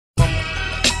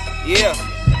Yeah.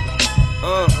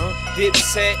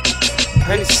 Dipset,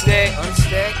 Hunnedstack,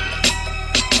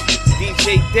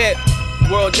 DJ Depp,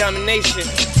 World Domination.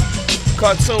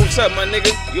 Cartoons up, my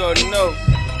nigga. You already know.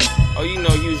 Oh, you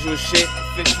know usual shit.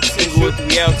 Single with the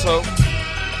Rialto.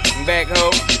 I'm back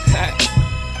home.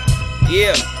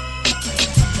 Yeah.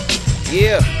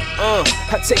 Yeah.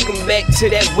 I take them back to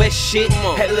that west shit.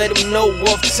 Had let them know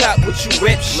off top what you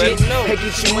rep shit. Had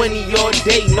get your money all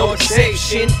day, no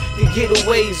exception. The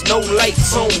getaways, no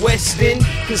lights on Westin.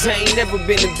 Cause I ain't never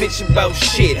been a bitch about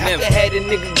shit. I could had a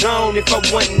nigga gone if I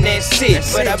wasn't that sick.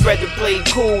 But I'd rather play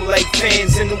cool like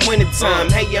fans in the wintertime.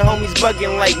 Hey, your homies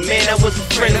bugging like, man, that was a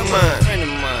friend of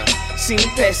mine. See me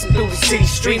passing through the city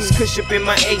streets, cush up in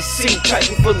my AC,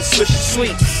 pocket full of Swisher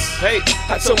Sweets. Hey,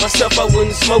 I told myself I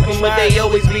wouldn't smoke them, but they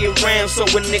always be around, so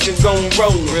a nigga gon'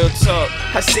 roll. Real talk.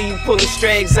 I see you pulling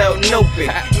strags out and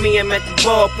open. Me, I'm at the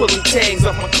bar pulling tags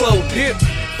off my clothing.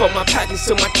 For my pockets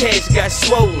so my cash got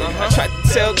swollen. I tried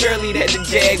to tell girlie that the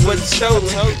jag wasn't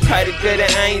stolen. Product of the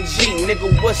ING,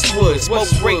 nigga, what's wood? Smoke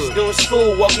breaks doing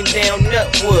school, walking down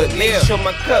Nutwood. Make sure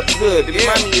my cup good, the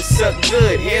mommy is suck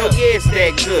good. Hell yeah, it's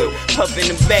that good. Puff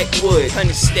in the backwood,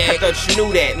 Hunnedstack. I thought you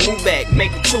knew that. Move back,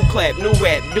 make a two clap, new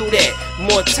rap, do that.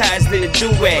 More ties than a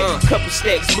do-rag. Couple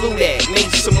stacks blew that.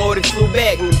 Made some more that flew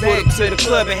back. We put up to the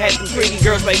club and had them pretty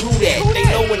girls like, who that? They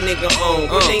know a nigga on,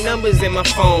 but they numbers in my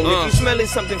phone. If you smelling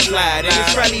something fly, then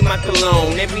it's probably my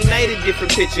cologne. Every night a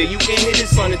different picture. You can hit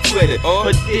us on the Twitter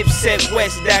or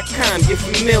dipsetwest.com. Get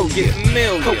familiar.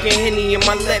 Coke and Henny in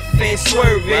my left hand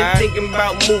swerving. Thinking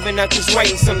about moving out this white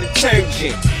and some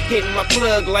detergent. Hitting my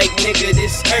plug like, nigga,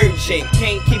 this urgent.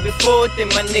 Can't keep it forward, then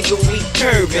my nigga, we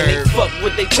curving. They fuck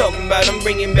what they talking about, I'm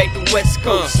bringing back the West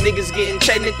Coast. Niggas getting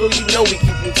technical, you know we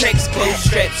keep them text close.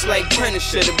 Straps like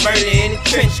Punisher, the burner in the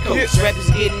trench coats.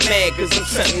 Rappers getting mad cause I'm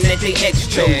something that they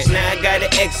ex chose. Now I gotta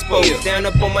expose, down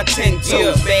up on my 10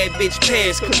 toes. Bad bitch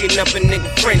pairs, cooking up a nigga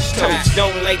French toast.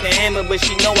 Don't like the hammer, but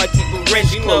she know I keep a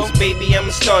wrench close. Baby, I'm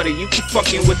a starter, you keep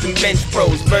fucking with them bench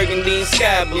pros. Burgundy and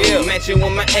sky blue, matching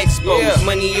with my expos.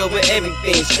 Money over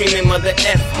everything, screaming mother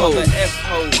F hoes.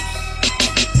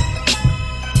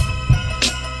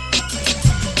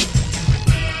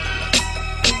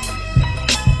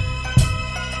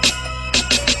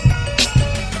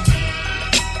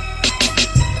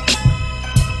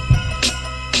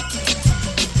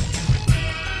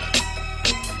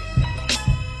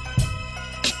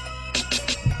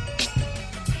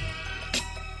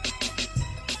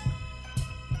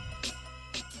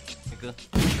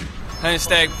 Hunned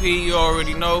Stack P, you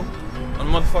already know. On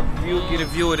the motherfucking view, get a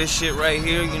view of this shit right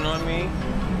here, you know what I mean?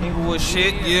 Inglewood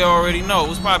shit, you already know.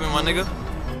 What's poppin', my nigga?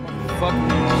 Fuck me.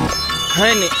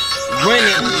 Hunned, run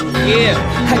it, yeah.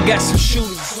 I got some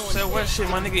shooters. Say what shit,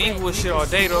 my nigga, Inglewood shit all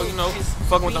day though, you know.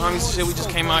 Fucking with the homies and shit, we just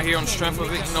came out here on the strength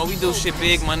of it. You know, we do shit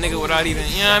big, my nigga, without even,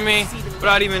 you know what I mean?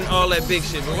 Without even all that big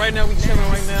shit. But right now, we chillin'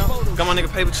 right now. Got my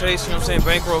nigga Paper Chase, you know what I'm saying?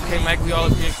 Bankroll, K-Mac, we all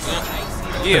up here, you know?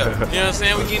 Yeah, you know what I'm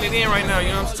saying? We getting it in right now, you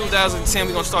know? It's 2010,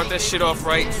 we gonna start that shit off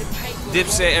right.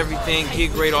 Dipset everything,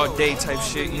 get great all day type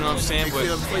shit, you know what I'm saying? But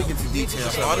before you get to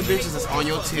details, all the bitches that's on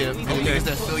your tip, and the niggas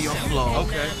that feel your flow,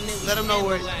 let them know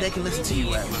where they can listen to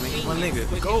you at, my nigga. My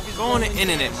nigga, go on the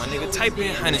internet, my nigga. Type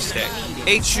in Hunnedstack,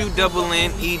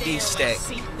 Hunned Stack.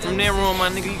 From there on, my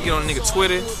nigga, you get on nigga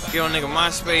Twitter, get on nigga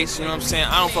MySpace, you know what I'm saying?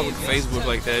 I don't fuck with Facebook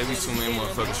like that. There be too many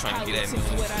motherfuckers trying to get at me.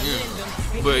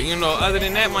 Yeah. But, you know, other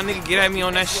than that, my nigga, get at me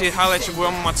on that shit. Holla at your boy.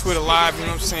 I'm on my Twitter live, you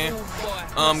know what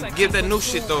I'm saying? Give that new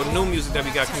shit, though, new music that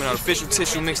we got coming out. Official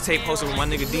Tissue mixtape posted with my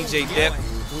nigga DJ Depp.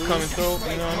 Coming through,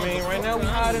 you know what I mean? Right now, we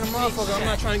hide in the motherfucker. I'm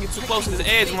not trying to get too close to this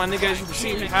edge, my nigga. As you can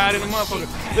see, we hide in the motherfucker.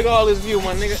 Look at all this view,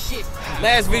 my nigga.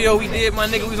 Last video we did, my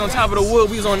nigga, we was on top of the wood.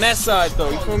 We was on that side, though.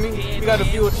 You feel me? We got the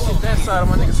view of the shit that side of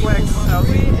my nigga Swag house.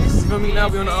 You feel me? Now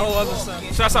we on the whole other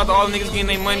side. Shouts out to all the niggas getting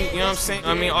their money, you know what I'm saying?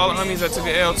 I mean, all the homies that took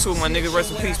an L too. My nigga,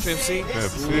 rest in peace, Pimp C.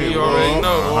 You already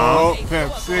know.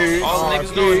 Pimp C. All the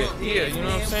niggas doing it. Yeah, you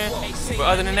know what I'm saying? But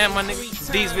other than that, my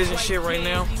nigga, D's Vision shit right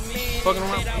now. Fucking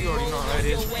around, you already know how it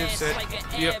is. Dipset.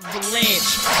 Yep.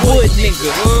 Wood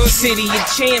nigga, city of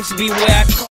champs be where I